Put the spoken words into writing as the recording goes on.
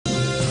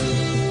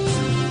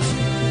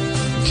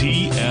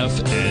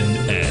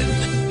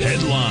TFNN.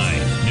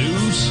 Headline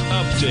News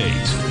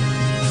Update.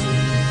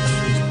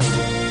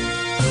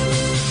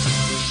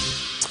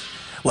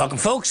 Welcome,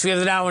 folks. We have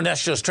the Dow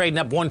Industrials trading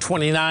up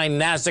 129,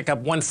 NASDAQ up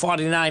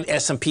 149,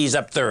 S&P's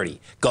up 30.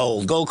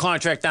 Gold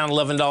contract down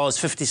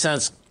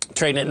 $11.50,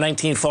 trading at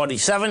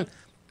 1947.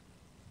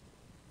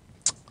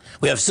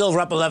 We have silver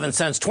up 11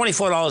 cents,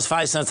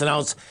 $24.05 an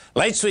ounce.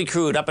 Light sweet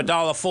crude up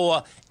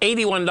 $1.04,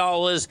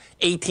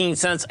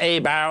 $81.18 a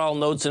barrel.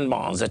 Notes and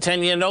bonds. A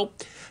 10-year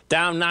note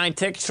down 9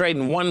 ticks,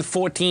 trading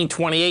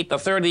 114.28. The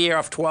 30-year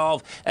off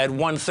 12 at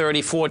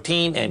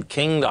 130.14. And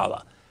King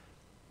Dollar.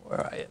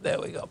 Where are you?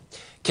 There we go.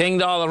 King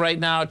Dollar right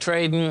now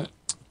trading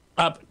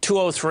up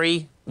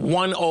 203,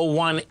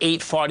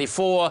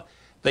 101.844.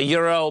 The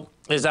euro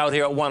is out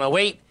here at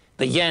 108.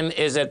 The yen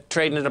is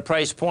trading at a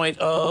price point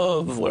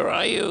of, where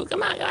are you?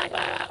 Come on. I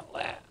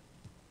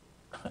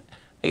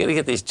got to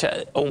get these,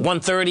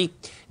 130.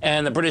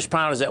 And the British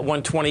pound is at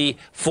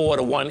 124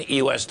 to 1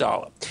 U.S.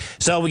 dollar.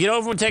 So we get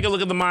over and take a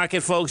look at the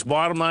market, folks.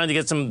 Bottom line, to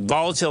get some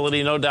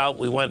volatility, no doubt.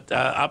 We went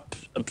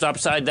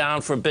upside down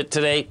for a bit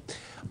today.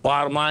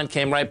 Bottom line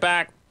came right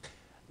back.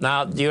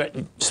 Now, your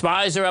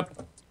SPYs are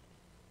up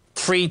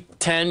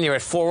 310, you're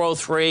at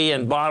 403,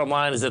 and bottom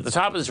line is at the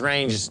top of this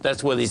range,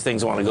 that's where these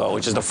things want to go,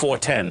 which is the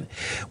 410.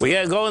 We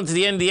got to go into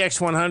the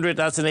NDX 100,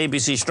 that's an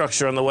ABC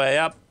structure on the way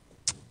up.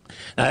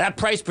 Now, that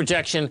price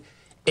projection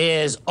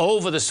is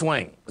over the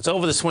swing. It's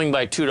over the swing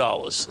by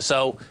 $2.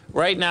 So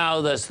right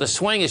now, the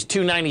swing is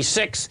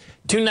 296.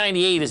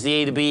 298 is the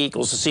A to B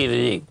equals the C to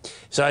D.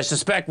 So I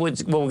suspect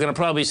what we're going to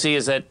probably see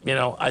is that,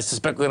 I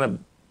suspect we're going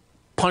to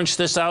punch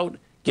this out,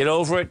 get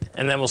over it,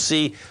 and then we'll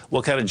see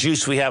what kind of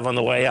juice we have on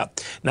the way up.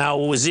 Now,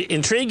 what was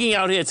intriguing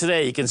out here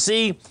today, you can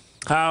see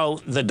how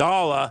the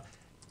dollar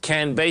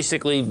can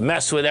basically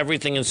mess with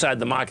everything inside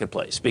the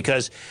marketplace.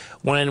 Because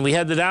when we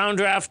had the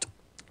downdraft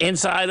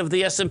inside of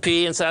the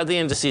S&P, inside the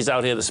indices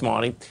out here this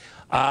morning,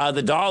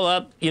 the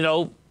dollar,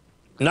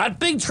 not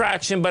big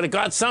traction, but it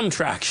got some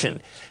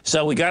traction.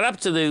 So we got up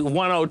to the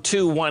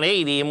 102,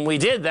 180, and when we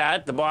did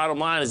that, the bottom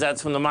line is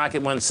that's when the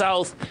market went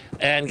south.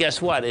 And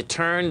guess what? It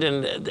turned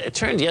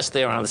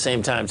yesterday around the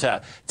same time.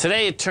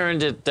 Today it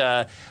turned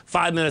at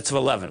 5 minutes of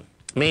 11,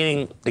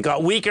 meaning it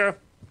got weaker.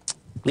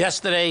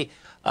 Yesterday,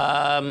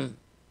 5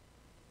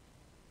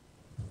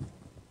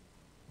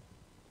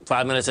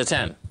 minutes of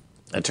 10,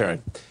 it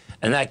turned.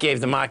 And that gave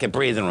the market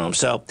breathing room.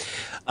 So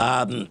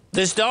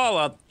this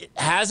dollar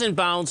hasn't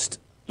bounced.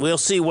 We'll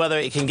see whether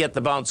it can get the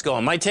bounce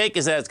going. My take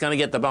is that it's going to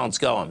get the bounce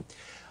going.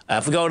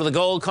 If we go to the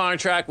gold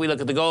contract, we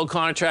look at the gold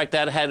contract.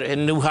 That had a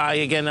new high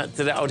again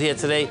out here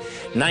today,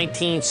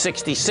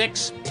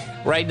 1966.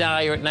 Right now,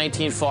 you're at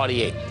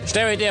 1948.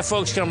 Stay right there,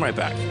 folks. Come right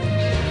back.